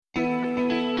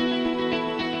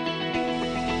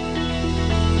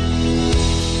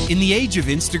In the age of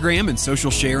Instagram and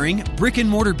social sharing, brick and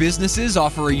mortar businesses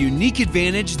offer a unique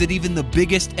advantage that even the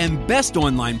biggest and best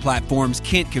online platforms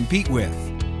can't compete with.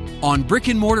 On Brick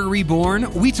and Mortar Reborn,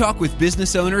 we talk with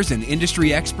business owners and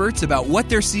industry experts about what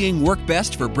they're seeing work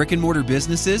best for brick and mortar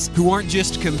businesses who aren't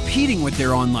just competing with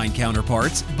their online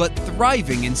counterparts, but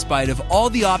thriving in spite of all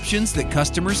the options that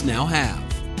customers now have.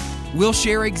 We'll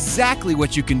share exactly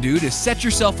what you can do to set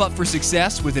yourself up for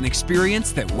success with an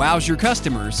experience that wows your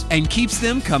customers and keeps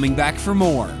them coming back for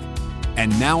more.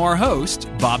 And now our host,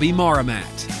 Bobby Maramat.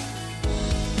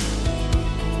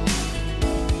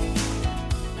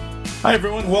 Hi,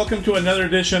 everyone. Welcome to another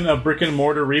edition of Brick and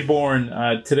Mortar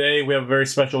Reborn. Today, we have a very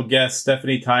special guest,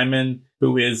 Stephanie Tieman,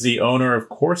 who is the owner of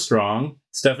Core Strong.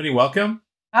 Stephanie, welcome.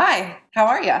 Hi. How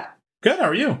are you? Good. How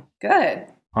are you? Good.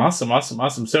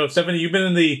 Awesome. So, Stephanie, you've been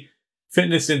in the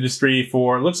fitness industry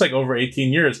for, looks like, over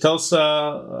 18 years. Tell us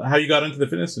how you got into the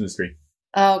fitness industry.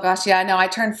 Oh, gosh. Yeah, no, I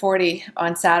turned 40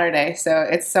 on Saturday, so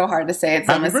it's so hard to say. It's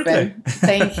Happy almost birthday. been.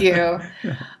 Thank you.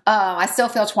 I still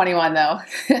feel 21, though.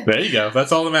 There you go.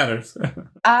 That's all that matters.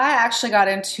 I actually got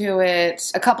into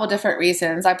it a couple different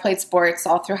reasons. I played sports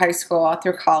all through high school, all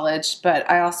through college,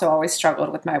 but I also always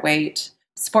struggled with my weight.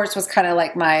 Sports was kind of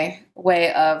like my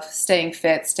way of staying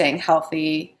fit, staying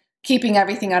healthy, keeping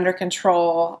everything under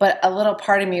control. But a little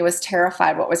part of me was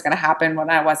terrified what was going to happen when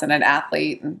I wasn't an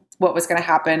athlete and what was going to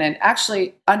happen, and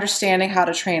actually understanding how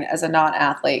to train as a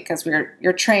non-athlete, because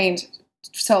you're trained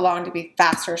so long to be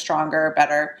faster, stronger,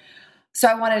 better. So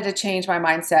I wanted to change my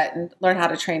mindset and learn how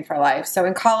to train for life. So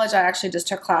in college, I actually just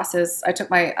took classes. I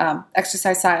took my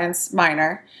exercise science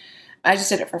minor. I just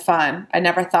did it for fun. I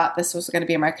never thought this was going to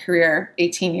be my career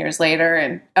 18 years later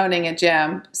and owning a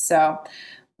gym. So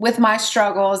with my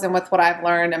struggles and with what I've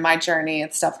learned in my journey,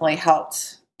 it's definitely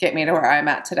helped get me to where I'm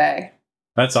at today.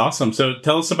 That's awesome. So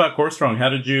tell us about Core Strong. How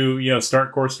did you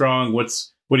start Core Strong? What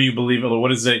do you believe in?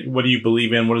 What is it? What do you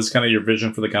believe in? What is kind of your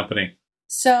vision for the company?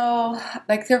 So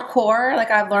like their core,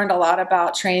 like I've learned a lot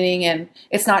about training, and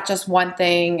it's not just one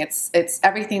thing. It's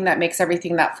everything that makes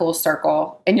everything that full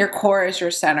circle. And your core is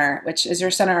your center, which is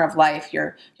your center of life,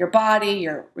 your body,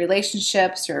 your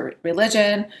relationships, your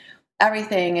religion,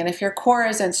 everything. And if your core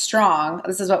isn't strong,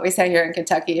 this is what we say here in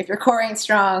Kentucky, if your core ain't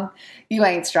strong, you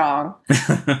ain't strong.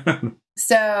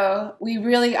 So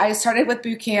I started with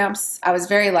boot camps. I was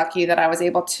very lucky that I was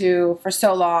able to, for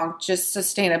so long, just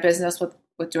sustain a business with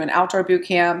doing outdoor boot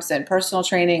camps and personal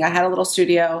training. I had a little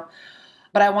studio,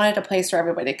 but I wanted a place where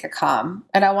everybody could come.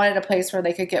 And I wanted a place where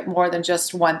they could get more than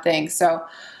just one thing. So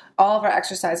all of our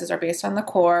exercises are based on the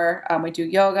core. We do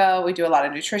yoga. We do a lot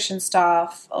of nutrition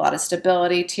stuff, a lot of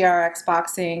stability, TRX,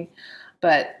 boxing.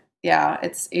 But yeah,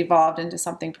 it's evolved into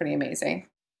something pretty amazing.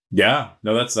 Yeah,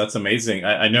 no, that's amazing.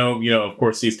 I know, of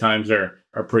course, these times are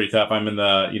pretty tough. I'm in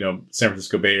the, San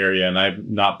Francisco Bay Area, and I've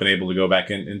not been able to go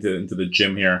back into the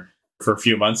gym here for a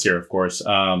few months here, of course.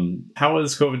 How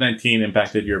has COVID-19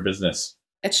 impacted your business?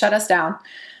 It shut us down,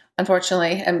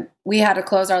 unfortunately. And we had to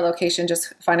close our location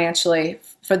just financially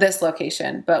for this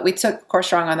location. But we took Core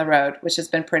Strong on the road, which has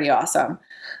been pretty awesome.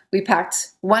 We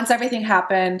packed, once everything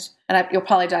happened, and you'll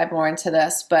probably dive more into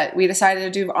this, but we decided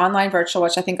to do online virtual,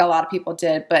 which I think a lot of people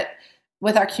did. But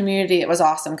with our community, it was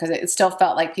awesome because it still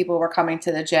felt like people were coming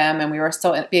to the gym and we were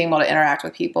still being able to interact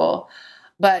with people.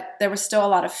 But there was still a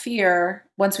lot of fear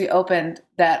once we opened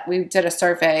that we did a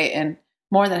survey and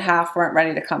more than half weren't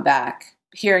ready to come back.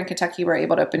 Here in Kentucky, we're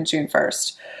able to open June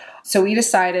 1st. So I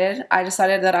decided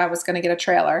that I was going to get a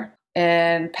trailer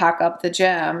and pack up the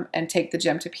gym and take the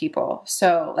gym to people.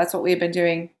 So that's what we've been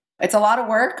doing. It's a lot of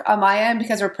work on my end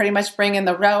because we're pretty much bringing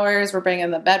the rowers, we're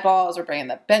bringing the bed balls, we're bringing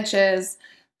the benches,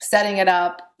 setting it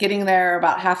up, getting there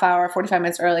about half hour, 45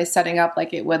 minutes early, setting up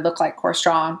like it would look like Core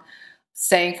Strong,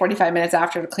 staying 45 minutes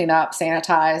after to clean up,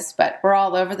 sanitize. But we're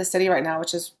all over the city right now,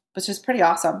 which is pretty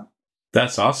awesome.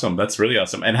 That's awesome. That's really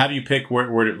awesome. And how do you pick where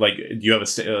do you have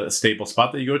a stable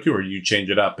spot that you go to, or do you change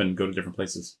it up and go to different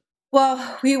places?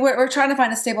 Well, we're trying to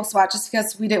find a stable spot just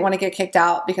because we didn't want to get kicked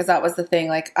out, because that was the thing.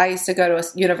 Like I used to go to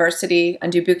a university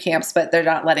and do boot camps, but they're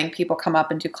not letting people come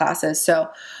up and do classes. So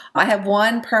I have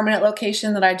one permanent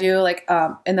location that I do like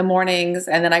in the mornings,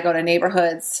 and then I go to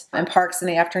neighborhoods and parks in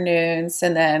the afternoons.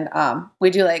 And then we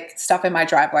do like stuff in my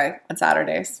driveway on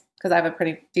Saturdays because I have a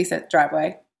pretty decent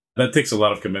driveway. That takes a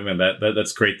lot of commitment.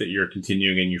 That's great that you're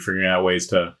continuing and you're figuring out ways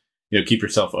to keep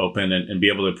yourself open and be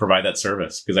able to provide that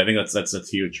service, because I think that's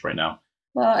huge right now.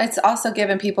 Well, it's also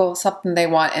giving people something they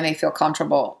want and they feel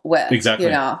comfortable with.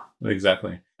 Exactly.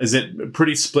 Exactly. Is it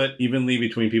pretty split evenly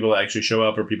between people that actually show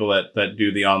up or people that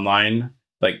do the online,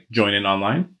 like join in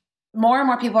online? More and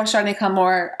more people are starting to come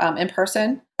more in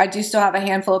person. I do still have a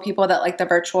handful of people that like the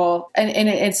virtual. And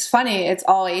it's funny, it's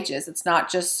all ages. It's not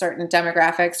just certain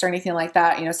demographics or anything like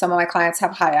that. You know, some of my clients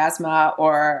have high asthma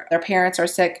or their parents are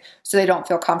sick, so they don't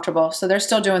feel comfortable. So they're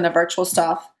still doing the virtual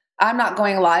stuff. I'm not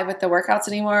going live with the workouts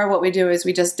anymore. What we do is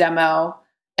we just demo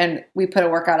and we put a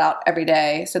workout out every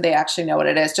day so they actually know what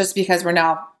it is, just because we're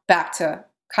now back to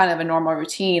kind of a normal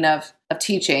routine of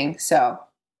teaching. So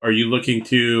are you looking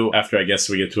to, after I guess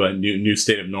we get to a new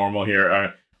state of normal here,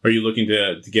 are you looking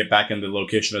to get back into the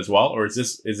location as well? Or is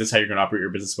this how you're going to operate your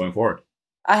business going forward?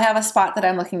 I have a spot that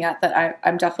I'm looking at that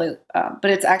I'm definitely, but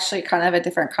it's actually kind of a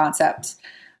different concept.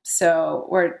 So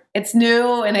it's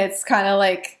new and it's kind of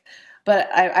like, but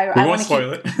I won't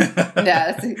spoil it.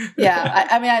 Yeah.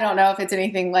 I mean, I don't know if it's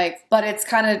anything like, but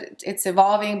it's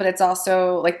evolving, but it's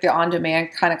also like the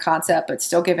on-demand kind of concept, but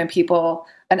still giving people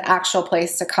an actual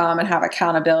place to come and have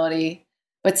accountability,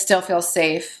 but still feel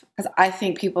safe. Because I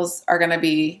think people's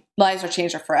lives are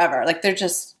changed forever. Like they're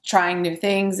just trying new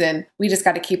things and we just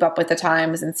got to keep up with the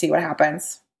times and see what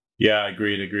happens. Yeah,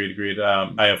 agreed.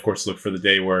 I, of course, look for the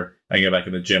day where I can get back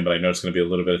in the gym, but I know it's going to be a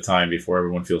little bit of time before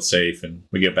everyone feels safe and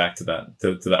we get back to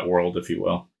that world, if you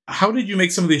will. How did you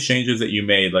make some of these changes that you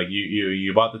made? Like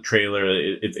you bought the trailer.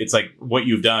 It's like what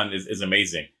you've done is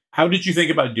amazing. How did you think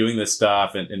about doing this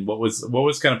stuff? And what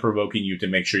was kind of provoking you to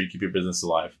make sure you keep your business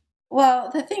alive? Well,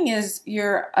 the thing is,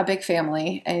 you're a big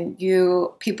family and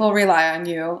people rely on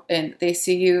you and they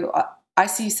see you. I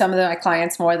see some of my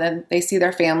clients more than they see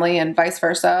their family and vice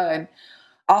versa. And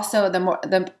also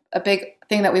a big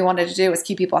thing that we wanted to do was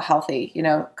keep people healthy. You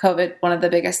know, COVID, one of the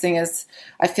biggest thing is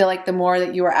I feel like the more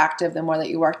that you were active, the more that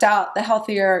you worked out, the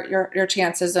healthier your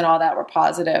chances and all that were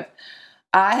positive.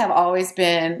 I have always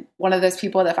been one of those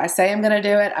people that if I say I'm going to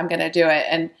do it, I'm going to do it.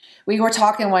 And we were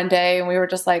talking one day and we were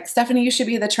just like, Stephanie, you should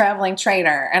be the traveling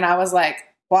trainer. And I was like,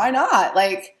 why not?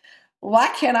 Like, why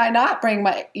can't I not bring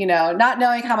my, not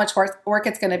knowing how much work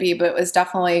it's going to be, but it was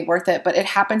definitely worth it. But it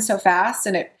happened so fast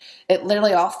and it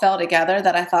literally all fell together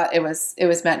that I thought it was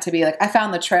meant to be. Like I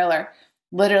found the trailer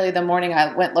literally the morning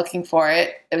I went looking for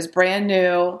it. It was brand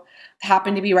new,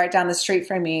 happened to be right down the street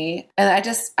from me. And I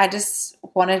just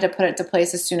wanted to put it to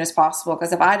place as soon as possible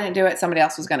because if I didn't do it, somebody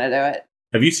else was going to do it.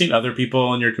 Have you seen other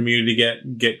people in your community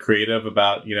get creative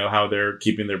about, how they're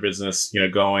keeping their business,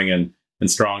 going and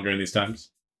strong during these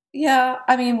times? Yeah.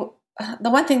 I mean, the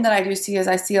one thing that I do see is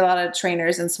I see a lot of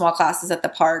trainers in small classes at the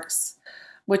parks,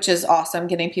 which is awesome,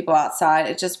 getting people outside.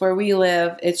 It's just where we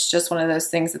live, it's just one of those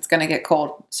things that's going to get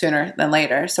cold sooner than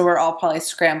later. So we're all probably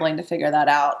scrambling to figure that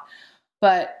out.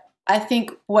 But I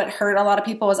think what hurt a lot of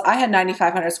people was I had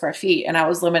 9,500 square feet and I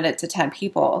was limited to 10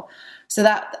 people. So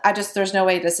there's no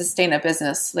way to sustain a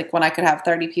business like when I could have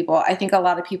 30 people. I think a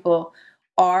lot of people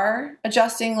are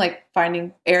adjusting, like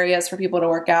finding areas for people to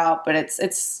work out, but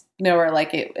it's nowhere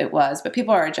like it was, but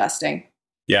people are adjusting.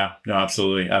 Yeah, no,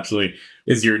 absolutely.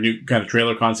 Is your new kind of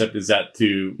trailer concept, is that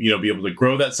to, be able to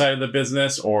grow that side of the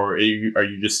business, or are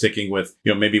you just sticking with,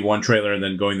 maybe one trailer and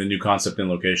then going the new concept and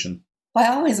location? Well,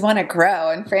 I always want to grow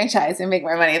and franchise and make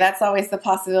more money. That's always the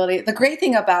possibility. The great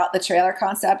thing about the trailer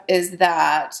concept is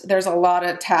that there's a lot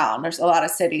of town, there's a lot of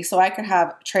cities. So I could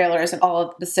have trailers in all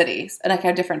of the cities and I could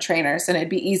have different trainers and it'd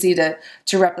be easy to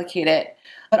replicate it.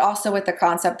 But also with the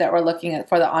concept that we're looking at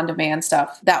for the on-demand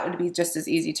stuff, that would be just as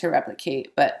easy to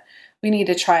replicate. But we need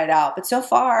to try it out. But so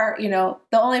far, the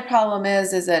only problem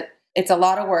is that it's a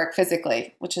lot of work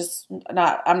physically, which is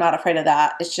I'm not afraid of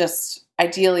that. It's just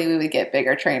ideally we would get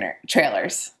bigger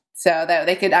trailers so that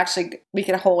we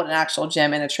could hold an actual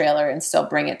gym in a trailer and still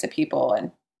bring it to people.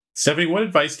 And Stephanie, what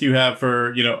advice do you have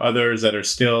for, others that are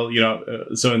still,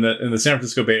 so in the San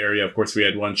Francisco Bay Area, of course, we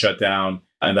had one shutdown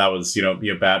and that was,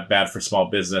 bad for small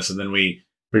business. And then we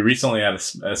recently had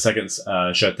a second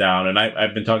shutdown. And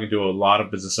I've been talking to a lot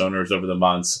of business owners over the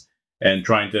months and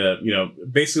trying to,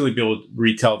 basically be able to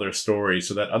retell their story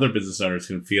so that other business owners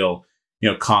can feel,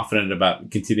 confident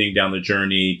about continuing down the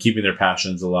journey, keeping their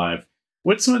passions alive.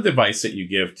 What's some of the advice that you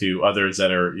give to others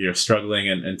that are struggling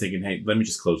and thinking, hey, let me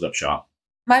just close up shop?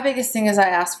 My biggest thing is I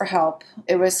asked for help.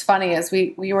 It was funny as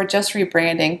we were just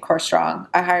rebranding Core Strong.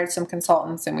 I hired some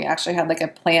consultants and we actually had like a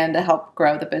plan to help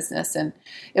grow the business. And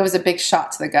it was a big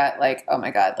shot to the gut. Like, oh my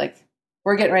God, like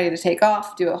we're getting ready to take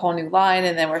off, do a whole new line,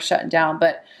 and then we're shutting down.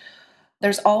 But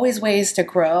there's always ways to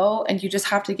grow and you just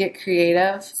have to get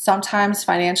creative. Sometimes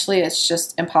financially it's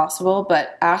just impossible,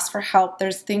 but ask for help.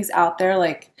 There's things out there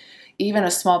like even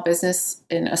a small business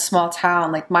in a small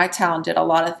town, like my town did a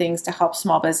lot of things to help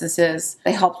small businesses.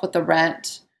 They helped with the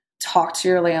rent, talk to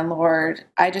your landlord.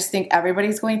 I just think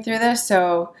everybody's going through this.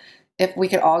 So if we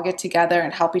could all get together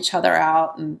and help each other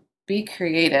out and be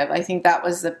creative. I think that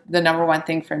was the number one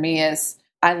thing for me is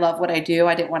I love what I do.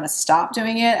 I didn't want to stop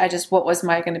doing it. I just, what was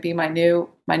going to be my new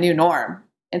norm,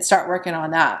 and start working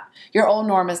on that. Your old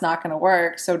norm is not going to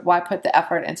work. So why put the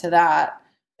effort into that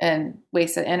and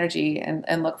waste the energy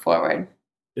and look forward?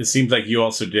 It seems like you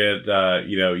also did,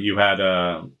 you had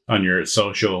on your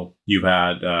social, you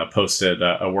had posted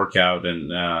a workout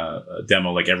and a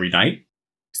demo like every night.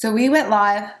 So we went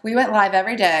live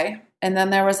every day. And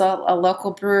then there was a local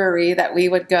brewery that we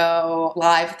would go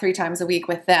live 3 times a week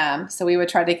with them. So we would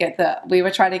try to get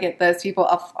those people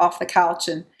off the couch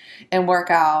and work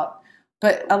out.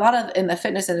 But a lot of, in the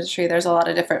fitness industry, there's a lot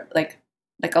of different, like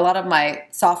a lot of my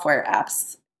software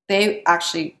apps, they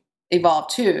actually evolved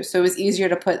too. So it was easier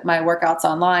to put my workouts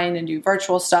online and do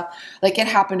virtual stuff. Like it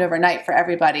happened overnight for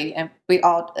everybody. And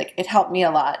it helped me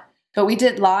a lot. But we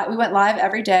went live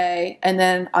every day. And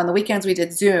then on the weekends we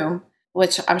did Zoom,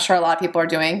 which I'm sure a lot of people are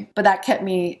doing, but that kept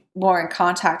me more in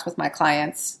contact with my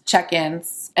clients,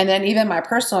 check-ins. And then even my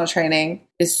personal training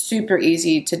is super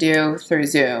easy to do through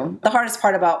Zoom. The hardest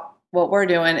part about what we're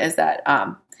doing is that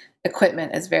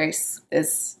equipment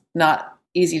is not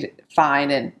easy to find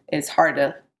and it's hard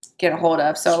to get a hold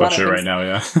of. So especially right now,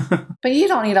 yeah. But you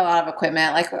don't need a lot of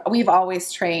equipment. Like we've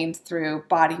always trained through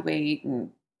body weight and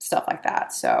stuff like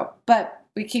that. So, but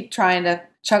we keep trying to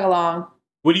chug along.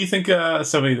 What do you think,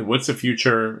 what's the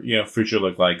future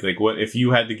look like? Like what, if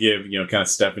you had to give, kind of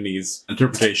Stephanie's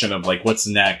interpretation of like, what's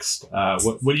next?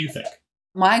 What do you think?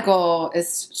 My goal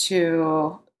is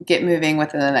to get moving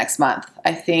within the next month.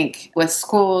 I think with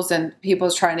schools and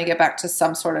people's trying to get back to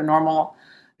some sort of normal,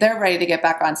 they're ready to get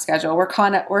back on schedule.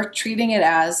 We're treating it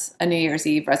as a New Year's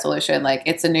Eve resolution. Like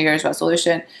it's a New Year's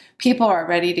resolution. People are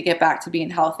ready to get back to being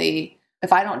healthy.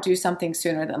 If I don't do something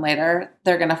sooner than later,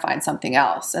 they're going to find something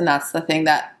else. And that's the thing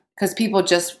because people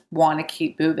just want to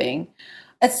keep moving.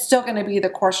 It's still going to be the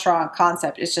core strong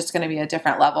concept. It's just going to be a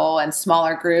different level and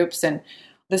smaller groups, and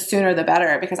the sooner the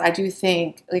better, because I do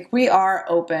think like we are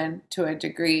open to a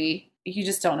degree. You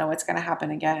just don't know what's going to happen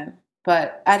again.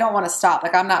 But I don't want to stop.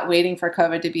 Like I'm not waiting for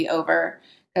COVID to be over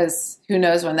because who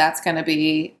knows when that's going to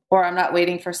be, or I'm not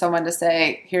waiting for someone to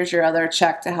say, here's your other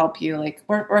check to help you. Like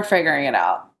we're figuring it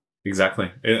out.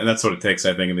 Exactly. And that's what it takes,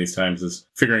 I think, in these times is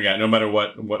figuring out no matter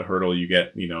what hurdle you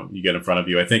get in front of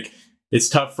you. I think it's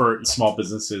tough for small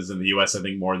businesses in the US, I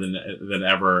think more than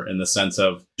ever, in the sense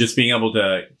of just being able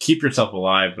to keep yourself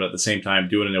alive, but at the same time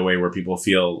do it in a way where people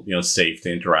feel, safe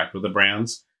to interact with the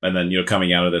brands. And then,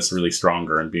 coming out of this really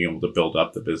stronger and being able to build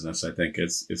up the business, I think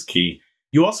is key.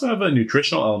 You also have a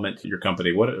nutritional element to your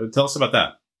company. Tell us about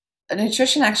that.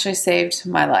 Nutrition actually saved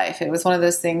my life. It was one of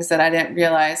those things that I didn't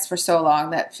realize for so long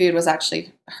that food was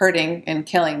actually hurting and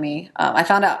killing me. I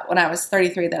found out when I was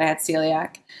 33 that I had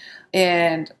celiac,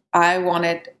 and I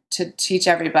wanted to teach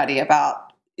everybody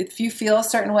about if you feel a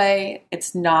certain way,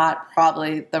 it's not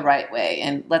probably the right way,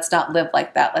 and let's not live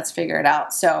like that. Let's figure it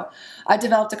out. So I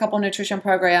developed a couple nutrition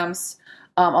programs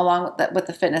along with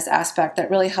the fitness aspect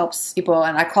that really helps people,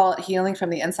 and I call it healing from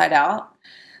the inside out.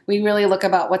 We really look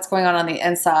about what's going on the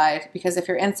inside, because if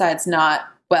your inside's not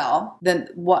well, then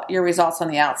what your results on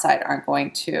the outside aren't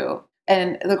going to.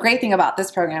 And the great thing about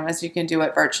this program is you can do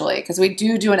it virtually, because we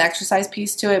do an exercise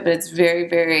piece to it, but it's very,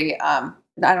 very, I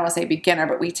don't want to say beginner,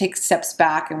 but we take steps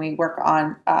back and we work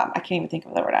on, I can't even think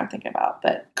of the word I'm thinking about,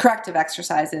 but corrective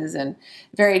exercises and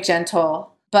very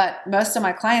gentle. But most of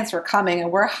my clients were coming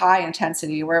and we're high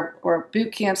intensity. We're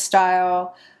boot camp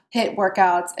style, HIIT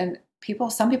workouts, and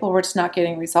some people were just not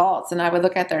getting results. And I would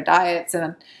look at their diets,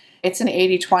 and it's an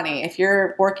 80-20. If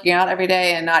you're working out every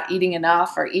day and not eating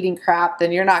enough or eating crap,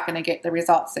 then you're not going to get the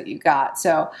results that you got.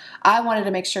 So I wanted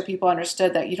to make sure people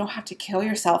understood that you don't have to kill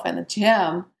yourself in the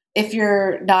gym if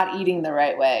you're not eating the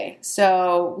right way.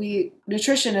 So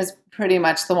nutrition is pretty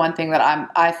much the one thing that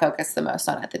I focus the most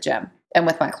on at the gym and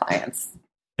with my clients.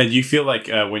 And do you feel like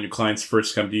when your clients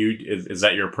first come to you, is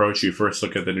that your approach? You first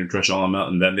look at the nutritional element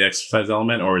and then the exercise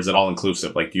element, or is it all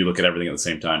inclusive? Like, do you look at everything at the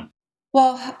same time?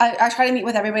 Well, I try to meet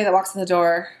with everybody that walks in the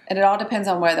door, and it all depends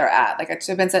on where they're at. Like it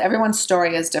depends on everyone's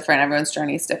story is different. Everyone's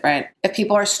journey is different. If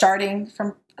people are starting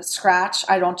from scratch,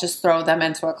 I don't just throw them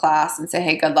into a class and say,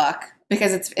 hey, good luck,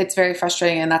 because it's very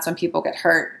frustrating, and that's when people get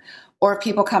hurt. Or if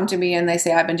people come to me and they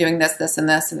say, I've been doing this, this, and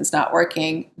this, and it's not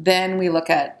working, then we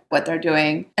look at what they're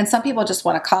doing. And some people just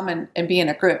want to come and be in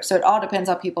a group. So it all depends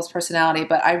on people's personality,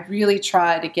 but I really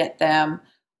try to get them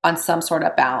on some sort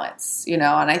of balance, and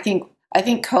I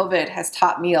think COVID has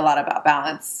taught me a lot about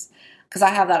balance, because I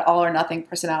have that all or nothing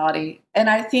personality. And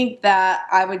I think that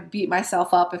I would beat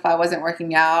myself up if I wasn't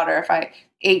working out, or if I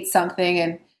ate something,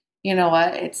 and you know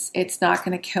what, it's not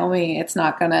going to kill me. It's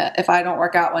not going to, if I don't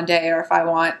work out one day, or if I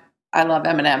want I love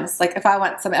M&Ms. Like if I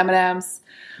want some M&Ms,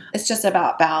 it's just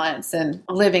about balance and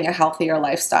living a healthier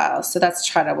lifestyle. So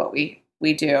that's kind of what we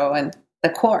do. And the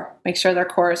core, make sure their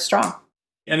core is strong.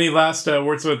 Any last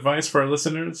words of advice for our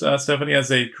listeners, Stephanie, as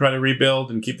they try to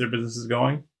rebuild and keep their businesses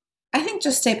going? I think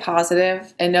just stay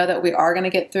positive and know that we are going to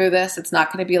get through this. It's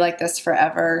not going to be like this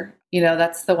forever.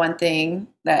 That's the one thing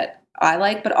that I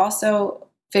like, but also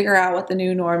figure out what the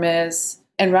new norm is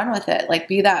and run with it. Like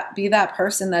be that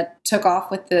person that took off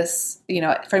with this.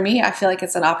 For me, I feel like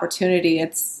it's an opportunity.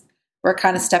 We're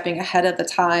kind of stepping ahead of the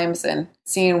times and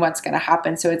seeing what's going to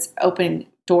happen. So it's opening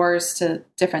doors to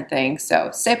different things. So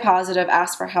stay positive,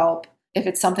 ask for help. If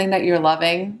it's something that you're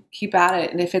loving, keep at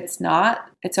it. And if it's not,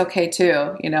 it's okay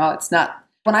too. It's not,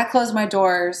 when I close my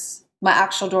doors, my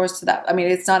actual doors to that,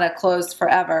 it's not a closed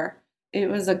forever. It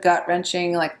was a gut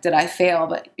wrenching, like, did I fail?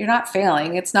 But you're not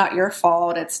failing. It's not your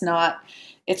fault. It's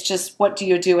just, what do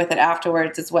you do with it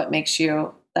afterwards is what makes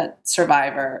you that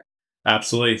survivor.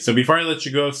 Absolutely. So before I let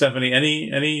you go, Stephanie,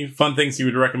 any fun things you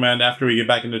would recommend after we get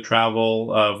back into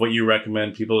travel, of what you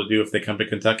recommend people to do if they come to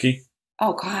Kentucky?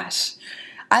 Oh gosh.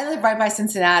 I live right by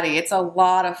Cincinnati. It's a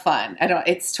lot of fun.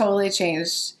 It's totally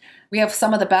changed. We have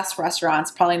some of the best restaurants,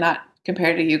 probably not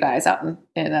compared to you guys out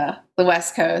in the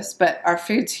West Coast, but our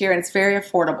food's here and it's very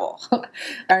affordable.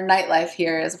 Our nightlife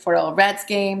here is affordable. Reds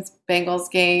games,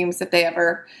 Bengals games, if they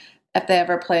ever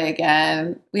play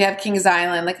again. We have Kings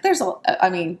Island. Like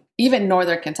even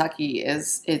Northern Kentucky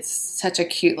it's such a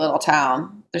cute little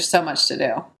town. There's so much to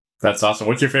do. That's awesome.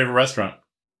 What's your favorite restaurant?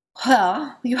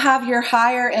 Well, you have your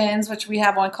higher ends, which we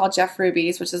have one called Jeff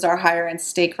Ruby's, which is our higher end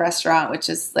steak restaurant, which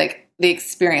is like the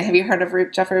experience. Have you heard of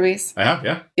Jeff Ruby's? I have,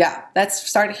 yeah. Yeah, that's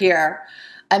start here.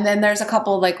 And then there's a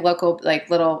couple like local, like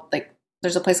little, like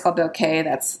there's a place called Bill K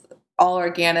that's all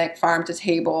organic, farm to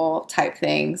table type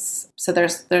things. So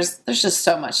there's just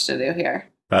so much to do here.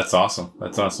 That's awesome.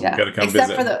 That's awesome. Yeah. Got to come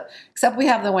visit. Except we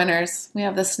have the winters. We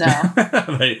have the snow.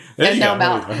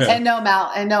 and no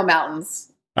mountains.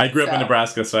 I grew up in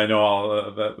Nebraska, so I know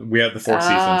all we have the 4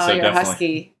 seasons. So you're definitely,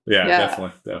 husky. Yeah,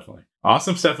 definitely.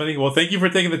 Awesome, Stephanie. Well, thank you for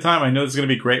taking the time. I know this is going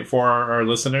to be great for our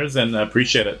listeners, and I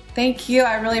appreciate it. Thank you.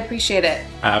 I really appreciate it.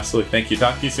 Absolutely. Thank you.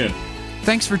 Talk to you soon.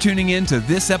 Thanks for tuning in to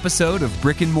this episode of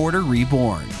Brick and Mortar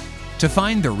Reborn. To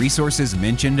find the resources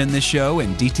mentioned in this show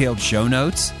and detailed show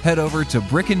notes, head over to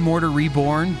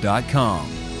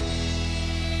brickandmortarreborn.com.